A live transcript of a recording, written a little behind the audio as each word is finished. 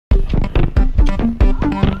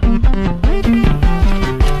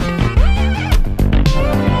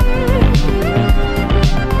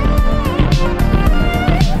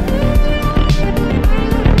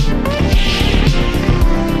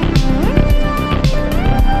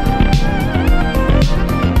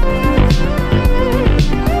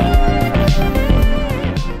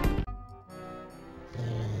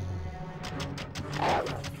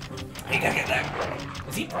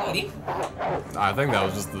I think that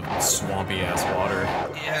was just the swampy ass water.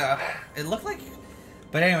 Yeah, it looked like.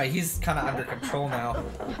 But anyway, he's kind of under control now.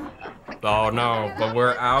 Oh no, but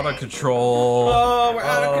we're out of control. Oh, we're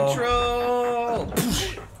out of control.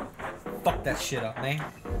 Fuck that shit up, man.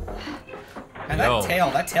 And that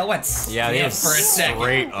tail went stiff for a second.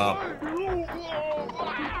 Straight up.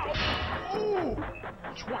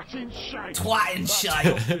 Twat and shite.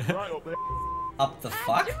 Up the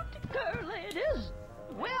fuck? Girl it is.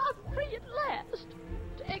 Well, I'm free at last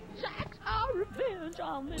to exact our revenge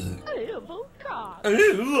on this evil car.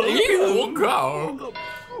 Evil car.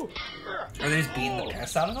 Are they just beating the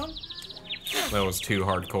piss out of them? That was too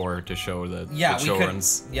hardcore to show the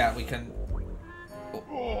children's. Yeah, we can.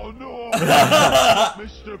 Oh no!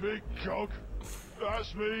 Mr. Big Cock,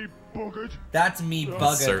 that's me buggered. That's me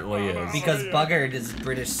buggered. It certainly is. Because buggered is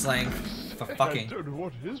British slang for fucking. I don't know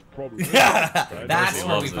what his problem is. That's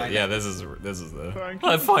where we find it. Yeah, this is the. Thank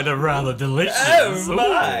I find it rather delicious. Oh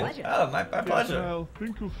my! Oh my pleasure. Well, I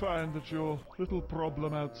think you'll find that your little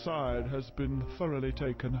problem outside has been thoroughly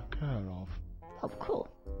taken care of. Oh, cool.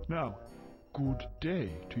 Now, good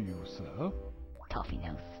day to you, sir. Toffee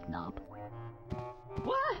nose snob.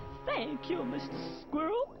 Why, thank you, Mr.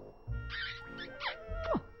 Squirrel.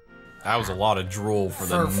 That was a lot of drool for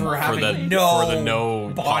the no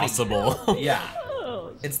body. possible. Yeah,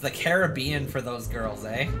 it's the Caribbean for those girls,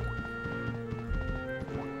 eh?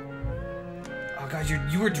 Oh god,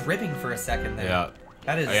 you were dripping for a second there. Yeah.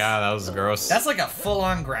 That is. Yeah, that was gross. That's like a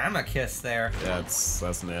full-on grandma kiss there. That's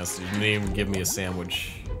nasty. You didn't even give me a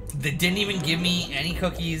sandwich. They didn't even give me any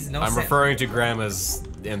cookies. No. I'm referring to grandmas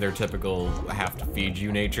in their typical have to feed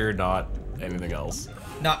you nature, not anything else.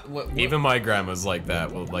 Not what. Even my grandma's like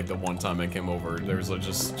that. Well, like the one time I came over, there's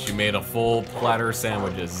she made a full platter of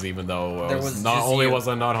sandwiches, even though not only was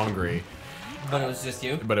I not hungry, but it was just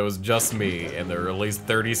you. But it was just me, and there were at least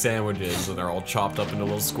 30 sandwiches, and they're all chopped up into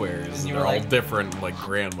little squares, and they're all different, like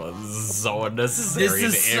grandmas. This is so unnecessary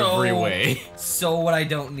in every way. So what I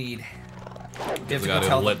don't need. You have to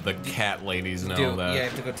gotta let the cat ladies know that, you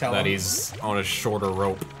have to go tell that them. he's on a shorter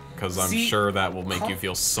rope, because I'm sure that will make you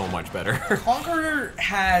feel so much better. Conker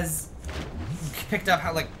has picked up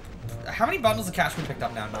how many bundles of cash we picked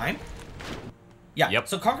up now? 9? Yeah. Yep.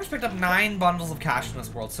 So Conker's picked up 9 bundles of cash in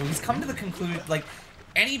this world. So he's come to the conclusion, like,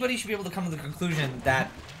 anybody should be able to come to the conclusion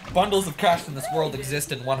that bundles of cash in this world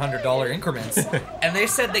exist in $100 increments. And they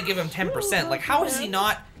said they give him 10%. Like, how has he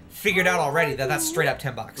not figured out already that that's straight up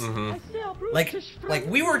 $10? Mm-hmm. Like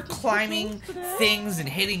we were climbing things and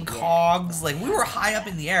hitting cogs. Like we were high up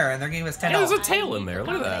in the air, and they're giving us $10. There's a tail in there.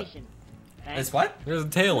 Look at that. It's what? There's a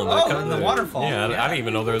tail in there. Oh, in the waterfall. Yeah, I didn't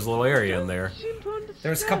even know there was a little area in there.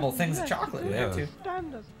 There's a couple of things of chocolate in there too.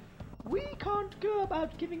 We can't go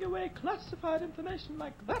about giving away classified information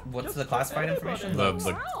like that. What's the classified information? The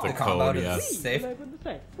code, yeah. Safe.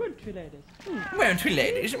 Won't you, ladies? Won't you,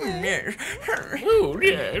 ladies? Oh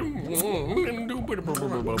yeah.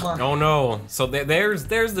 Oh no. So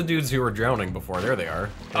there's the dudes who were drowning before. There they are.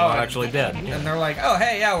 They're not actually dead. And they're like, oh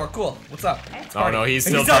hey, yeah, we're cool. What's up? Oh no, he's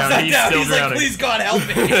still drowning. He's still drowning. Like, please God help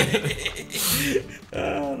me.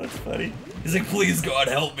 Oh, that's funny. He's like, please God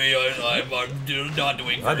help me. I'm not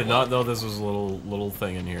doing. I did not know this was a little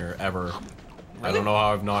thing in here ever. Really? I don't know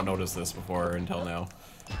how I've not noticed this before until now.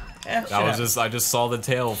 I just saw the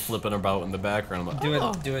tail flipping about in the background. Like,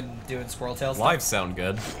 doing squirrel tail stuff. Lives sound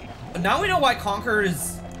good. Now we know why Conker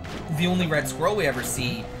is the only red squirrel we ever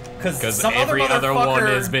see. Because every other one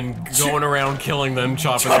has been going around killing them,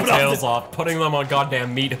 chopping their tails off, putting them on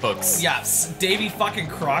goddamn meat hooks. Yes, Davy fucking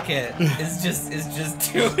Crockett is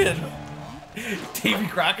just doing. Davy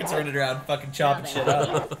Crockett's running around fucking chopping shit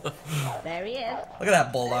up. There he is. Look at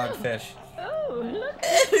that bulldog fish. Oh, look.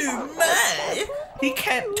 Oh my! He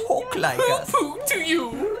can't talk like us. Poo to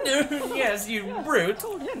you. Yes, you brute.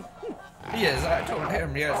 Yes, I told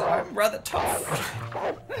him. Yes, I'm rather tough.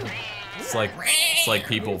 It's like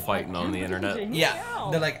people fighting on the internet. Yeah,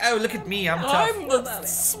 they're like, oh, look at me, I'm tough. I'm the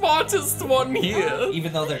smartest one here.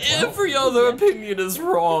 Even though they're 12. Every other opinion is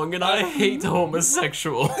wrong, and I hate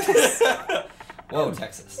homosexuals. Whoa,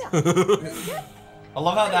 Texas. I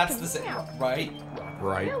love how that's the same. Right?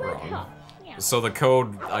 Right, wrong. So the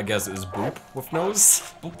code, I guess, is boop with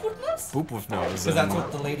nose? Boop with nose? Boop with nose. Because that's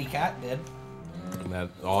what the lady cat did. And that,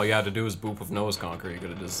 all you had to do is boop with nose, Conker. You could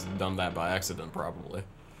have just done that by accident, probably.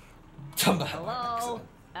 Hello?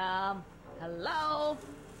 Hello?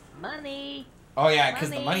 Money? Oh yeah, because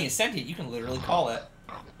the money is sentient. You can literally call it.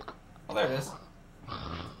 Oh, there it is.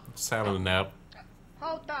 Just having a nap.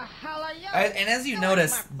 How the hell are you? And as you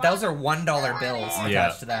notice, those are $1 bills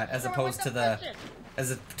attached to that, as opposed to the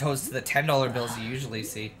 $10 bills you usually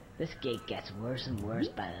see. This gate gets worse and worse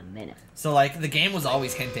by the minute. So, like, the game was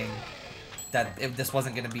always hinting that if this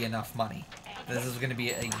wasn't going to be enough money. This was going to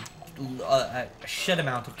be a shit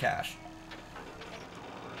amount of cash.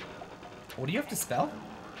 What do you have to spell?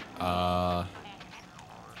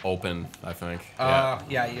 Open, I think.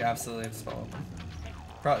 Yeah, you absolutely have to spell open.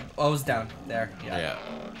 Probably O's down there. Yeah.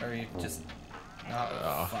 Or you just.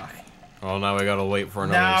 Oh, fuck. Well, now we gotta wait for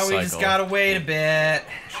another cycle. Now we just gotta wait a bit.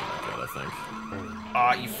 Should be good, I think.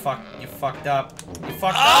 Oh, you fucked up. You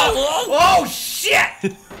fucked up. Oh,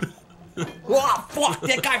 shit! Oh, fuck,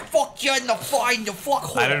 that guy fucked you in the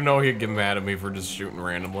fuck. I didn't know he'd get mad at me for just shooting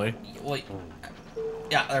randomly. Wait.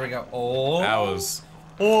 Yeah, there we go. Oh. That was...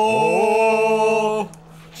 Oh!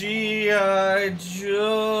 G.I.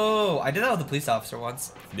 Joe. I did that with a police officer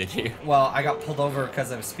once. Did you? Well, I got pulled over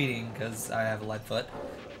because I was speeding because I have a lead foot.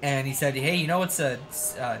 And he said, hey, you know it's a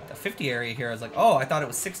 50 area here. I was like, oh, I thought it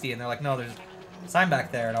was 60. And they're like, no, there's a sign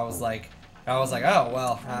back there. And I was like, oh,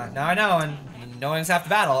 well, now I know. And knowing's half the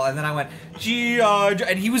battle. And then I went, G.I. Joe.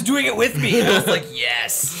 And he was doing it with me. And I was like,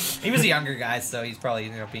 yes. He was a younger guy, so he's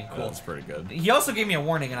probably being cool. That's pretty good. He also gave me a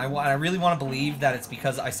warning, and I really want to believe that it's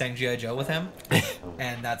because I sang G.I. Joe with him.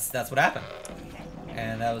 And that's what happened.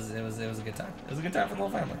 And it was a good time. It was a good time for the whole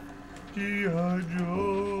family. G.I.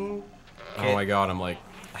 Joe. Oh my god, I'm like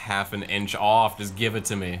half an inch off. Just give it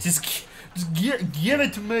to me. Just give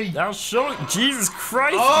it to me. I'll show it. Jesus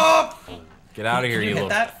Christ. Oh! Get out of here, you you hit little...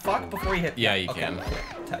 that fuck before you hit... Yeah, you okay. can.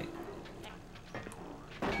 Tight.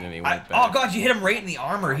 And then he went back. Oh god, you hit him right in the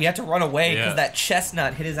armor. He had to run away because Yeah. that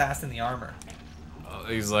chestnut hit his ass in the armor.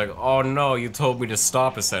 He's like, oh no, you told me to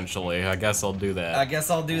stop, essentially. I guess I'll do that. I guess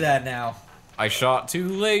I'll do that now. I shot too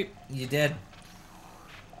late. You did.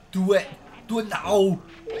 Do it. Do it now.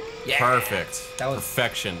 Yeah. Perfect. That was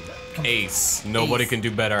perfection. Ace. Nobody can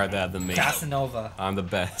do better at that than me. Casanova. I'm the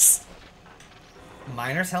best.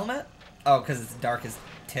 Miner's helmet? Oh, because it's dark as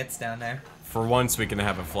tits down there. For once, we can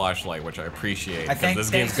have a flashlight, which I appreciate. Because this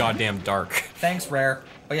game's goddamn dark. Thanks, Rare.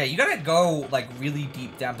 Oh yeah, you gotta go like really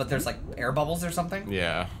deep down, but there's like air bubbles or something.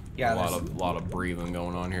 Yeah. Yeah. A lot of breathing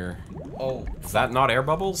going on here. Oh. Is that not air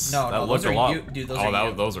bubbles? No, that those looked are a lot. you, dude. Those are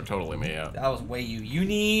you. Those are totally me. Yeah. That was way you. You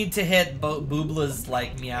need to hit Boobla's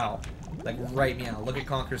like meow, like right meow. Look at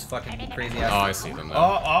Conker's fucking crazy ass. Oh, I see them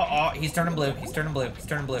now. Oh! He's turning blue. He's turning blue. He's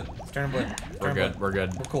turning blue. He's turning blue. We're good. We're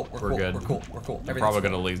good. We're cool. We're We're cool. good. We're cool. We're cool. I'm probably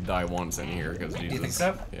gonna at least die once in here because Jesus. Do you think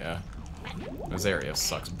so? Yeah. This area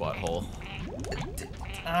sucks butthole.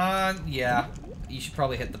 Yeah. You should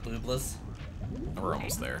probably hit the Booblas. We're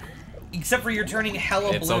almost there. Except for you're turning hella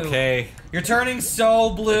blue. It's okay. You're turning so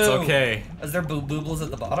blue. It's okay. Is there Booblas at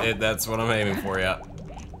the bottom? That's what I'm aiming for, yeah.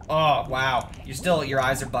 Oh, wow. Your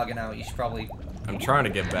eyes are bugging out. You should probably... I'm trying to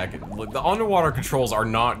get back. Look, the underwater controls are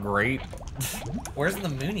not great. Where's the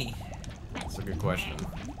Mooney? That's a good question. I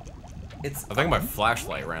It's... think my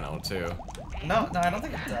flashlight ran out, too. No, I don't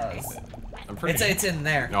think it does. I'm pretty sure. It's in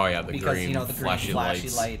there. Oh, yeah, the because, green, you know, the green flashy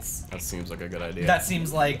lights. That seems like a good idea. That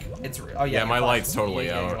seems like it's... Oh, yeah. Yeah, my light's totally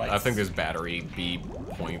yeah, out. lights. I think there's battery B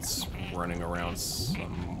points running around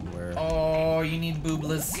somewhere. Oh, you need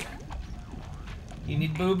Booblas. You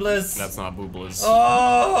need Booblas. That's not Booblas.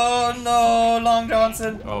 Oh, no, Long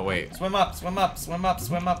Johnson. Oh, wait. Swim up, swim up, swim up,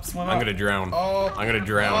 swim up, swim up. I'm gonna drown. Oh. I'm gonna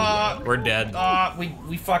drown. We're dead.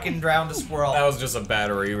 We fucking drowned a squirrel. That was just a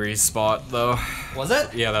battery respot, though. Was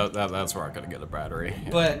it? Yeah, that's where I gotta get a battery.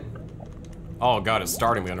 Yeah. But... Oh god, it's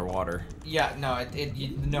starting me underwater. Yeah, no,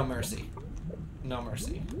 no mercy. No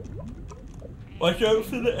mercy. Watch out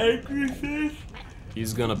for the angry fish.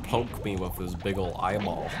 He's gonna poke me with his big ol'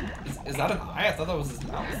 eyeball. Is that an eye? I thought that was his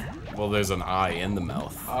mouth. Well, there's an eye in the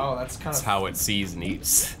mouth. Oh, that's kind That's of... how it sees and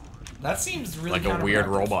eats. That seems really like a weird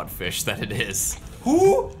robot fish that it is.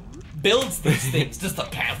 Who builds these things? Does the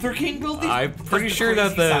Panther King build these? I'm pretty sure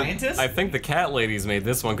that scientist? I think the cat ladies made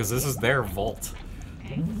this one because this is their vault.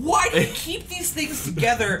 Why do you keep these things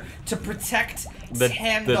together to protect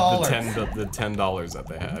 $10? The $10 that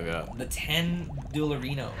they have, yeah. The 10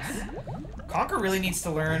 dollarinos. Conker really needs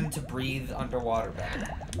to learn to breathe underwater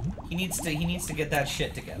better. He needs to get that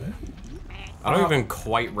shit together. I don't even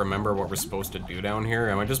quite remember what we're supposed to do down here.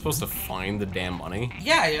 Am I just supposed to find the damn money?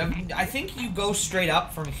 Yeah, I think you go straight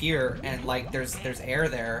up from here, and like there's air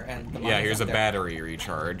there, and the yeah, here's a battery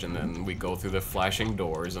recharge, and then we go through the flashing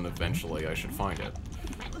doors, and eventually I should find it.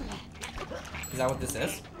 Is that what this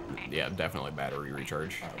is? Yeah, definitely battery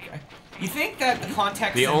recharge. Okay. You think that the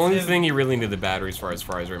context? The only thing you really need the batteries for, as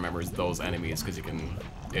far as I remember, is those enemies, because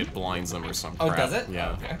it blinds them or some crap. Oh, does it?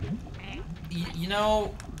 Yeah. Okay. You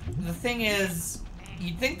know, the thing is,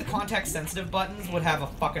 you'd think the context-sensitive buttons would have a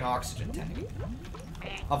fucking oxygen tank.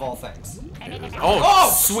 Of all things.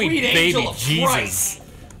 Oh, sweet baby angel of Jesus. Christ.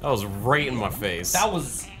 That was right in my face. That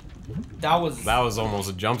was almost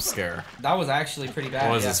a jump scare. That was actually pretty bad.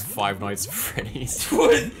 What is this, Five Nights at Freddy's?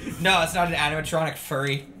 No, it's not an animatronic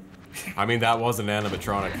furry. I mean, that was an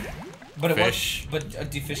animatronic But fish. It was,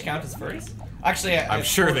 but do fish count as furries? Actually, I'm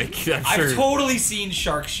sure they can. I've totally seen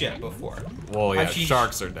shark shit before. Well, yeah,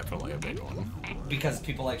 sharks are definitely a big one. Because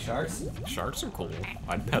people like sharks? Sharks are cool.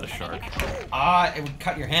 I'd pet a shark. It would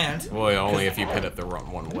cut your hand. Well, only if you pet it the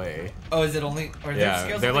wrong one way. Oh, is it only? Or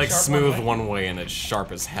yeah, they're like smooth one way and it's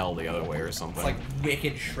sharp as hell the other way or something. It's like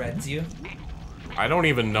wicked shreds you. I don't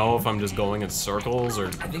even know if I'm just going in circles or...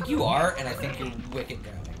 I think you are, and I think you're wicked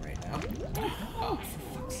drowning right now. Oh,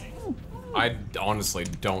 for fuck's sake. I honestly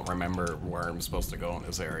don't remember where I'm supposed to go in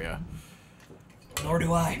this area. Nor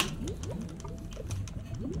do I.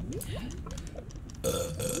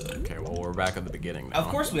 Okay, well, we're back at the beginning now. Of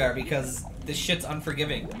course we are, because this shit's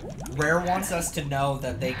unforgiving. Rare wants us to know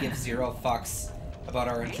that they give 0 fucks about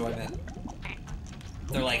our enjoyment.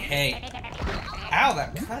 They're like, hey, ow,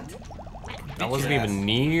 that cunt. I wasn't even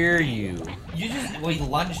near you. You just, well, you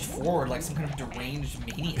lunged forward like some kind of deranged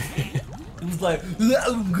maniac. It was like,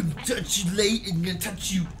 I'm gonna touch you late and gonna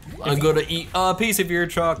touch you. I'm gonna eat a piece of your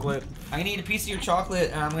chocolate. I'm gonna eat a piece of your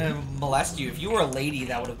chocolate and I'm gonna molest you. If you were a lady,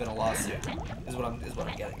 that would have been a lawsuit. Is what I'm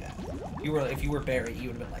getting at. If you were Barry, you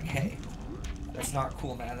would have been like, hey, that's not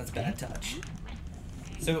cool, man. That's bad touch.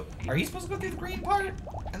 So, are you supposed to go through the green part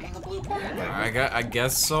and then the blue part? I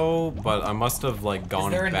guess so, but I must have like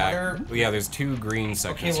gone back. Yeah, there's 2 green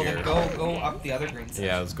sections here. here. Then go up the other green section.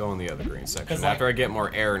 Yeah, let's go in the other green section. Like, after I get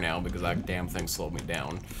more air now, because that damn thing slowed me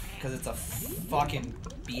down. Because it's a fucking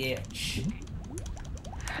bitch.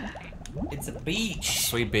 It's a beach.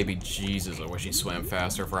 Sweet baby Jesus, I wish he swam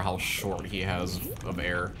faster for how short he has of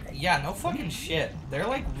air. Yeah, no fucking shit. They're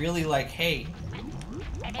like really like, hey.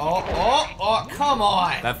 Oh, come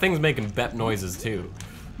on! That thing's making bep noises too.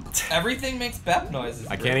 Everything makes bep noises.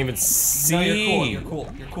 I can't even see. No, you're cool.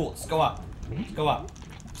 Just go up. Just go up.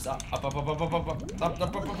 Just up. Oh,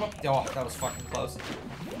 that was fucking close.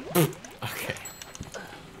 Okay.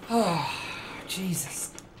 Oh,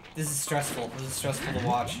 Jesus. This is stressful. This is stressful to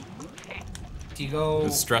watch. Do you go...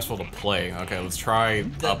 It's stressful to play. Okay, let's try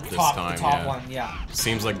up this time. The top one, yeah.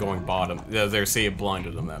 Seems like going bottom. Yeah, they say it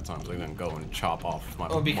blinded them that time, so they didn't go and chop off my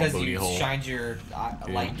booty hole. Oh, because you shined your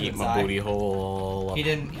light eat my booty hole. He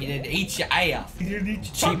didn't eat your ass. He didn't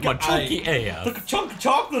eat your chunky ass. Took a chunk of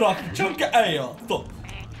chocolate off your chunk of ass.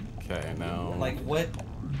 Okay, now... Like, what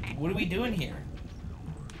are we doing here?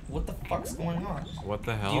 What the fuck's going on? What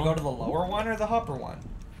the hell? Do you go to the lower one or the upper one?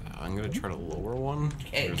 I'm gonna try the lower one.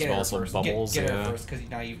 There's also bubbles. Get her first, because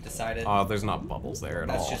now you've decided. Oh, there's not bubbles there at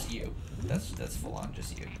all. That's just you. That's full on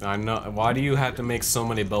just you. I know. Why do you have to make so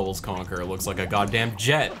many bubbles, Conker? It looks like a goddamn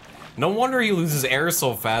jet. No wonder he loses air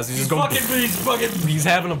so fast. He's just going. He's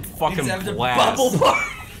having a fucking blast.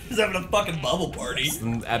 He's having a fucking bubble party.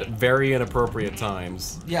 At very inappropriate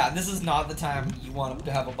times. Yeah, this is not the time you want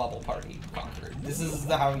to have a bubble party, Conker. This is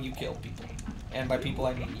how you kill people, and by people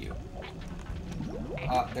I mean you.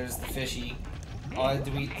 There's the fishy. You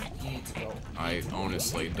need to go. I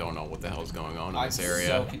honestly don't know what the hell's going on in this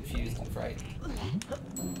area. I'm so confused and frightened.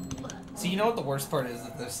 So you know what the worst part is?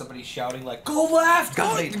 That there's somebody shouting like, "Go left! Go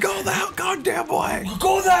that goddamn way!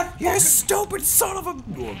 Go that! You stupid son of a!"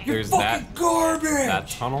 You're fucking garbage! That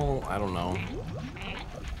tunnel. I don't know.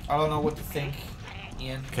 I don't know what to think,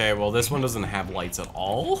 Ian. Okay, well this one doesn't have lights at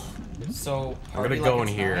all. So I'm gonna go in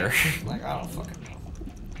here. Like I don't fucking know.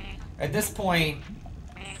 At this point,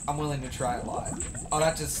 I'm willing to try a lot. Oh,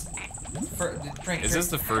 that just... Is this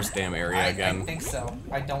the first damn area again? I think so.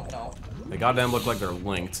 I don't know. They goddamn look like they're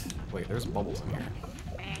linked. Wait, there's bubbles in here.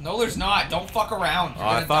 No, there's not. Don't fuck around. Oh,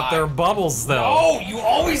 I thought there were bubbles, though. Oh, you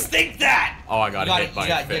always think that! Oh, I got hit by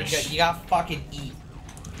a fish. You got fucking eat.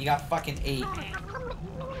 You got fucking ate.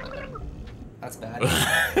 That's bad.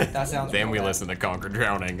 That sounds Then we bad. listen to Conker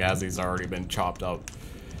drowning as he's already been chopped up.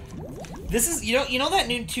 This is, you know that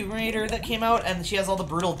new Tomb Raider that came out and she has all the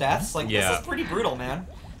brutal deaths? Like, yeah. This is pretty brutal, man.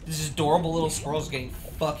 These adorable little squirrels getting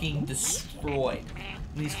fucking destroyed.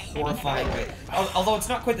 In these horrifying ways. Although it's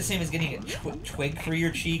not quite the same as getting a twig through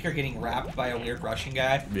your cheek or getting wrapped by a weird Russian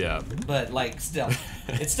guy. Yeah. But, like, still.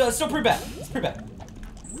 It's still pretty bad. It's pretty bad.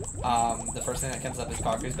 The first thing that comes up is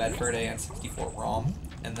Conker's Bedford AN64 ROM.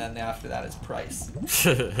 And then after that is price.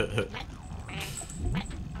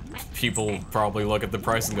 People probably look at the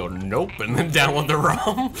price and go, nope, and then download the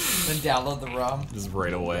ROM. Then download the ROM. Just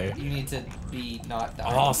right away. You need to be not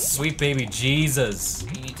dying. Oh, sweet baby Jesus.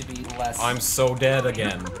 You need to be less... I'm so dead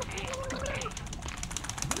again.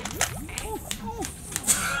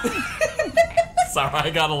 Sorry, I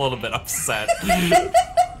got a little bit upset.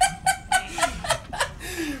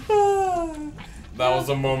 That was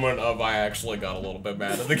a moment of I actually got a little bit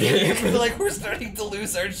mad at the game. Like, we're starting to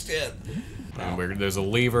lose our shit. And there's a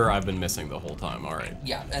lever I've been missing the whole time. All right.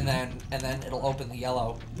 Yeah, and then it'll open the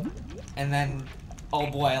yellow, and then oh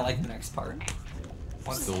boy, I like the next part.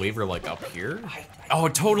 Is the lever like up here? Oh,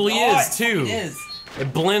 it totally is too. It is.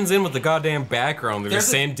 It blends in with the goddamn background. They're the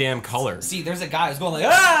same damn color. See, there's a guy who's going like,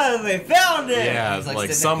 ah, they found it. Yeah, he's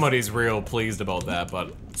like somebody's real pleased about that,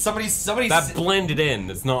 but somebody's that blended in.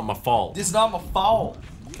 It's not my fault. It's not my fault.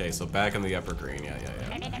 Okay, so back in the upper green.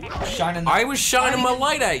 Yeah. Shining. I was shining my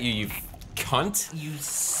light at you, you cunt. You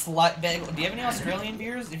slut bag. Do you have any Australian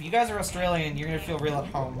viewers? If you guys are Australian, you're gonna feel real at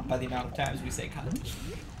home by the amount of times we say cunt.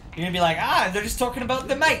 You're gonna be like, ah, they're just talking about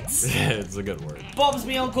the mates. It's a good word. Bob's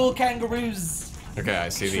me uncle kangaroos. Okay, I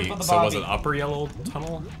see the so was it upper yellow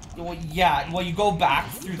tunnel? Well, yeah. Well, you go back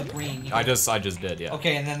through the green. I just did, yeah.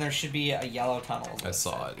 Okay, and then there should be a yellow tunnel. I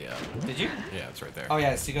saw it, yeah. Did you? Yeah, it's right there. Oh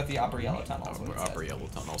yeah, so you got the upper yellow tunnel. Upper yellow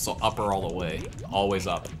tunnel. So upper all the way, always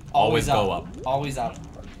up, always go up, always up,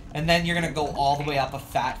 and then you're gonna go all the way up a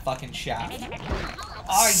fat fucking shaft.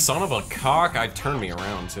 Oh, son of a cock! I turned me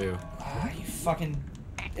around too. Ah, you fucking.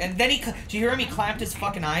 And then do you hear him? He clamped his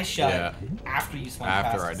fucking eyes shut. Yeah. After you swung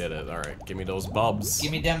After past I did it. All right, give me those bubs. Give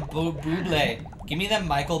me them Buble. Give me them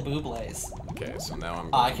Michael Bublés. Okay, so now I'm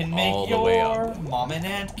going I can make all the way up. mom and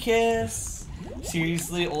aunt kiss.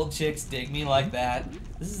 Seriously, old chicks dig me like that.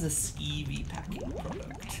 This is a skeevy packing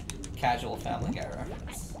product. Casual Family Guy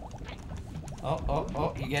reference.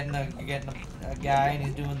 Oh! You're getting a guy and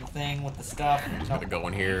he's doing the thing with the stuff. Gotta go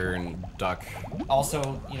in here and duck.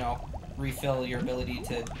 Also, you know, refill your ability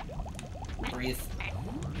to breathe.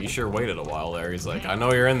 He sure waited a while there. He's like, I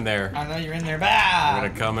know you're in there. I know you're in there. Bah! I'm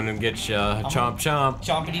gonna come in and get you. Chomp chomp.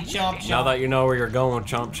 Chompity chomp chomp. Now that you know where you're going,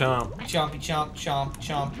 chomp chomp. Chompy chomp chomp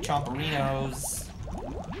chomp chomperinos.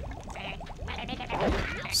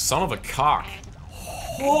 Son of a cock.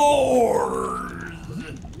 Whores.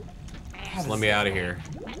 Just let me out of here.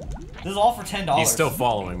 This is all for $10. He's still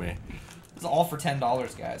following me. This is all for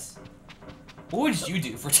 $10, guys. What would you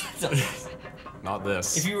do for $10? Not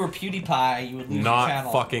this. If you were PewDiePie, you would lose your channel.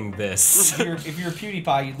 Not fucking this. If you were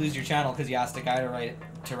PewDiePie, you'd lose your channel because you asked a guy to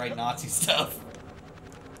write Nazi stuff.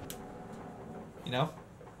 You know?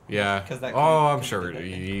 Yeah. Oh, I'm sure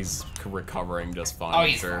he's recovering just fine. Oh,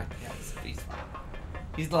 he's sure. fine. Yeah, he's fine.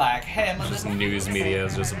 He's like, hey, I'm just news media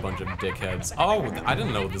is just a bunch of dickheads. Oh, I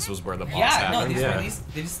didn't know this was where the boss happened. No, these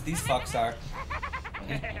fucks are.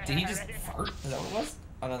 Did he just fart? Is that what it was?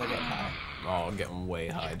 Oh no, they're getting high. Oh, I'm getting way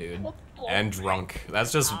high, dude. And drunk.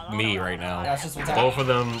 That's just me right now. That's just what's Both of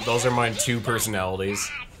them, those are my two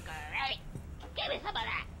personalities. Give me some of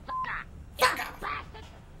that. Fuck off.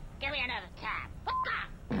 Give me another time.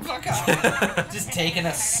 Fuck off. Just taking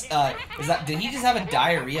a, did he just have a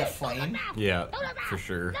diarrhea flame? Yeah, for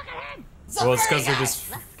sure. Well, it's because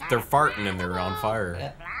they're farting and they're on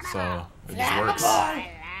fire. So, it just works.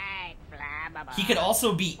 He could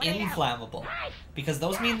also be inflammable, because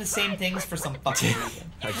those mean the same things for some fucking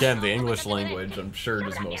reason. Again, the English language, I'm sure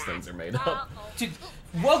just most things are made up. Dude,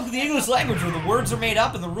 welcome to the English language where the words are made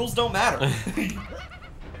up and the rules don't matter.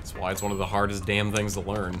 That's why it's one of the hardest damn things to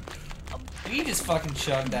learn. You just fucking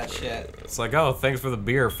chugged that shit. It's like, oh, thanks for the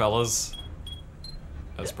beer, fellas.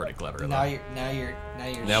 That's pretty clever, though.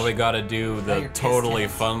 Now we gotta do the totally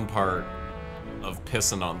fun part of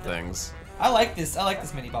pissing on things. I like this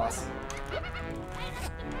mini boss.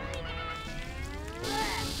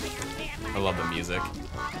 I love the music.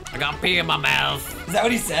 I got pee in my mouth. Is that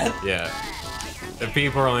what he said? Yeah. If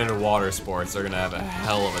people are into water sports, they're gonna have a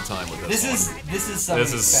hell of a time with this.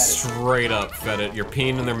 This is straight up fetid. You're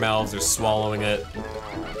peeing in their mouths, they're swallowing it.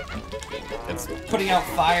 It's putting out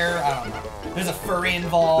fire. I don't know. There's a furry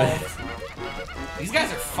involved. These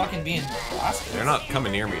guys are fucking being blasted. They're not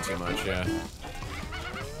coming near me too much, yeah.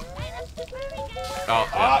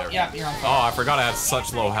 Oh, yeah, you're on fire. Oh, I forgot I had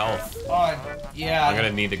such low health. Oh, yeah. I'm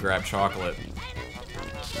gonna need to grab chocolate.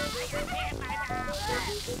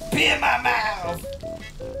 Pee in my mouth!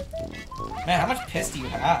 Man, how much piss do you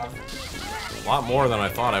have? A lot more than I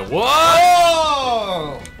thought I would.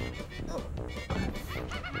 Oh!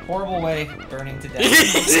 Horrible way, burning to death.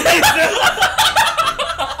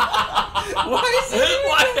 Why?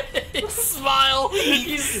 Smile.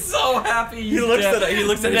 He's so happy. He looks at it. He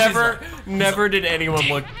looks at it. Never did anyone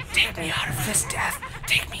look. Take me out of this, Death.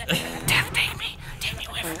 Take me, Death. Take me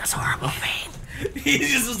away from this horrible pain. He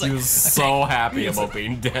just was like. He was so happy about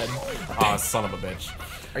being dead. Oh, son of a bitch.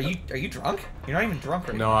 Are you drunk? You're not even drunk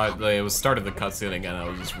right now. No, it was started the cutscene again. I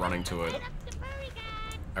was just running to it.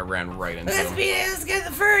 I ran right into him. Let's get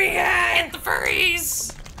the furry guy. Get the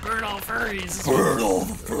furries. Burn all furries. Burn all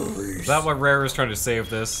the furries. Is that what Rare is trying to say with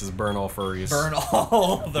this? Is burn all furries? Burn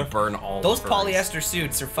all the Those polyester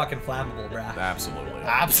suits are fucking flammable, bruh. Absolutely.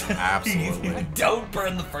 Absolutely. Don't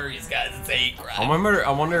burn the furries, guys. It's hate crime.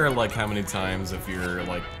 I wonder like how many times if you're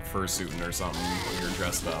like fursuiting or something, you're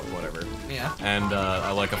dressed up, whatever. Yeah. And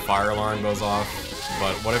like a fire alarm goes off.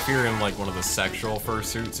 But what if you're in like one of the sexual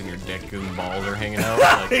fursuits and your dick and balls are hanging out?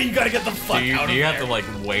 Like, you gotta get the fuck out of there. Do you have to like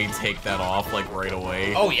take that off like right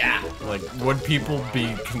away? Oh yeah. Like, would people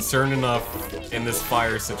be concerned enough in this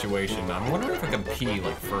fire situation? I'm wondering if I can pee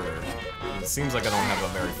like further. It seems like I don't have a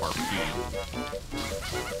very far pee.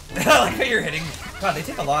 I like how you're hitting. God, they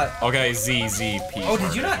take a lot. Okay, Z, P. Oh,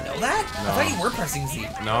 did you not know that? No. I thought you were pressing Z.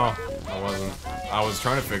 No, I wasn't. I was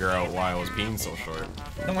trying to figure out why I was peeing so short.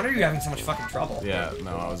 No wonder you're having so much fucking trouble. Yeah,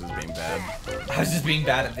 no, I was just being bad. I was just being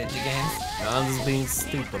bad at video games. I'm just being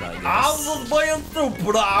stupid, I guess. I was just being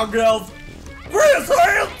stupid, I guess. Chris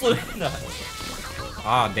Hansen! No.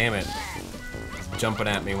 Ah, damn it. It's jumping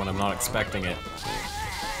at me when I'm not expecting it.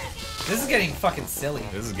 This is getting fucking silly.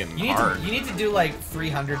 This is getting hard. You need to do like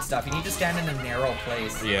 300 stuff. You need to stand in a narrow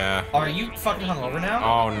place. Yeah. Are you fucking hungover now?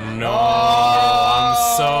 Oh no. I'm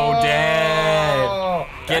so dead.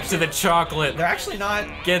 Get to the chocolate. They're actually not.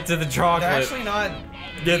 Get to the chocolate. They're actually not.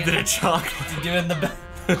 Get to the chocolate. Doing the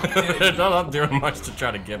best. They're not doing much to try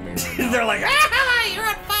to get me right now. They're like, ah, you're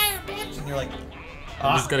on fire, bitch. And you're like,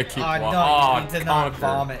 I'm just gonna keep walking. No, you did not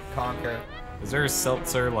vomit, Conker. Is there a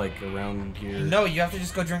seltzer like around here? No, you have to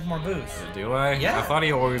just go drink more booze. Do I? Yeah. I thought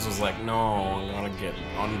he always was like, no, I'm gonna get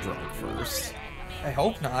undrunk first. I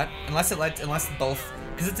hope not, unless both,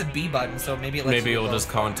 because it's a B button, so maybe it lets Maybe it'll just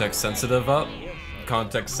context sensitive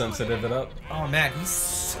it up. Oh man,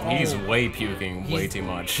 he's way puking way too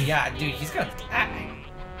much. Yeah, dude, he's gonna.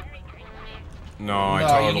 No, I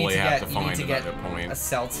totally have to find another point. A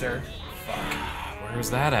seltzer. Fuck.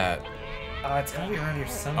 Where's that at? It's gotta be around here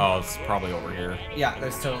somewhere. Oh, it's probably over here. Yeah,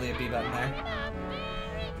 there's totally a B button there.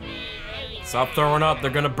 Stop throwing up, they're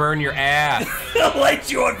gonna burn your ass. They'll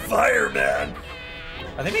light you on fire, man.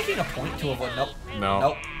 Are they making a point to avoid? Nope.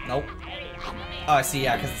 No. Nope. Oh, I see,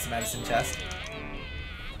 yeah, because it's a medicine chest.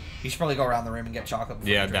 You should probably go around the room and get chocolate.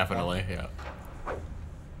 Yeah, definitely, yeah.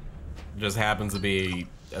 Just happens to be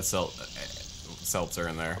a seltzer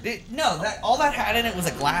in there. All that had in it was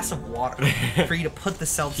a glass of water for you to put the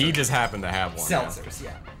seltzer. He just happened to have one. Seltzers,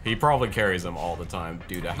 yeah. He probably carries them all the time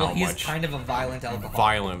due to how much. He's kind of a violent alcoholic.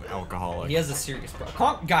 Violent alcoholic. He has a serious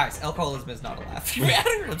problem. Guys, alcoholism is not a laughing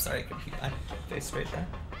matter. I'm sorry, I couldn't keep my face straight there.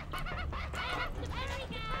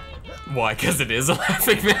 Why? Because it is a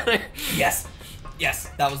laughing matter? Yes,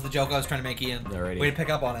 that was the joke I was trying to make, Ian. Alrighty. Way to pick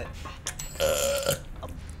up on it. I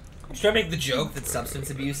was trying to make the joke that substance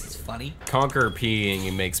abuse is funny. Conker peeing,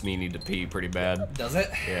 it makes me need to pee pretty bad. Does it?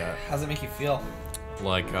 Yeah. How does it make you feel?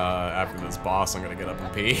 Like, after this boss, I'm gonna get up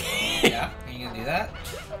and pee. Yeah? Are you gonna do that?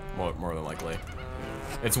 More than likely.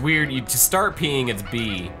 It's weird, to start peeing, it's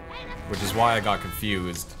B, which is why I got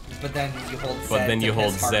confused. But then you hold Z. But then you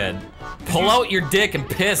hold Z. Pull out your dick and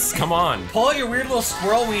piss, come on. Pull out your weird little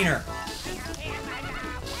squirrel wiener.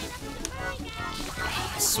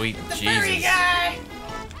 Sweet Jesus. Furry guy!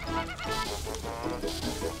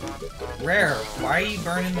 Rare, why are you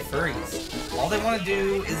burning the furries? All they want to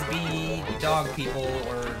do is be dog people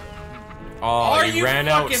or... Oh, he ran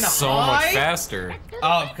out so much faster.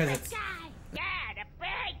 Oh, because it's...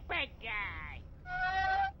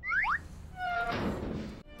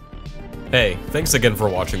 Hey, thanks again for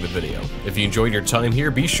watching the video. If you enjoyed your time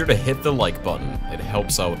here, be sure to hit the like button. It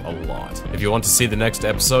helps out a lot. If you want to see the next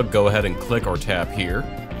episode, go ahead and click or tap here.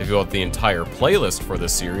 If you want the entire playlist for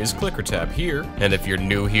this series, click or tap here. And if you're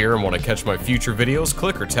new here and want to catch my future videos,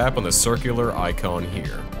 click or tap on the circular icon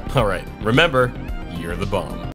here. Alright, remember, you're the bomb.